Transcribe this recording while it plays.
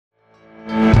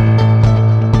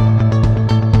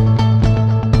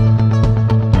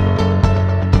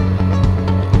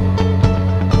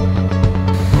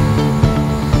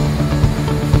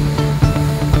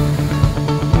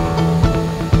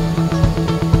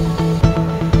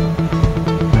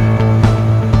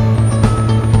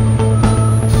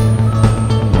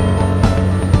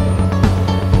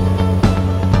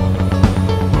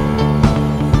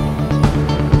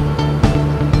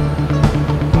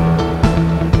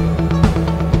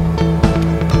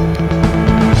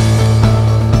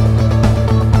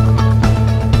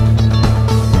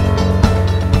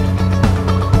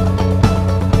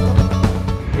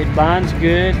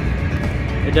good.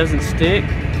 It doesn't stick,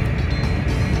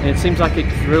 and it seems like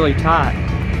it's really tight.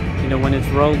 You know, when it's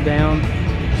rolled down,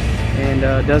 and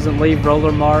doesn't leave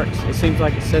roller marks. It seems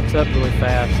like it sets up really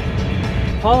fast.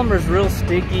 Polymer is real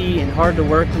sticky and hard to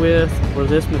work with. For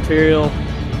this material,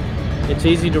 it's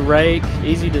easy to rake,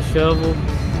 easy to shovel,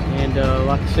 and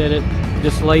like I said, it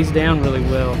just lays down really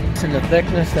well. And the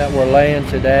thickness that we're laying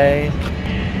today,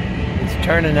 it's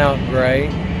turning out great.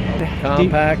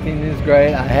 Compacting is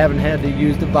great. I haven't had to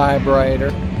use the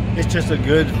vibrator. It's just a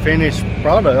good finished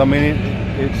product. I mean,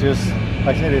 it's just,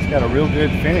 like I said, it's got a real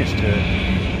good finish to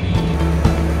it.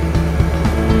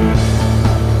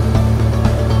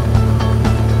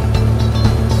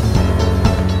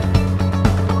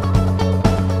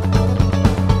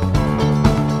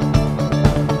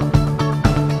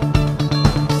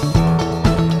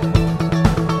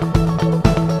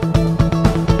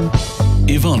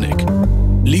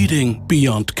 Evonik, leading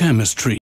beyond chemistry.